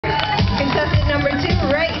number 2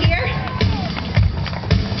 right here.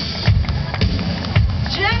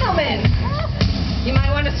 Gentlemen, you might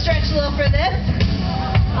want to stretch a little for this.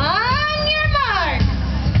 On your marks.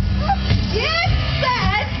 Yes.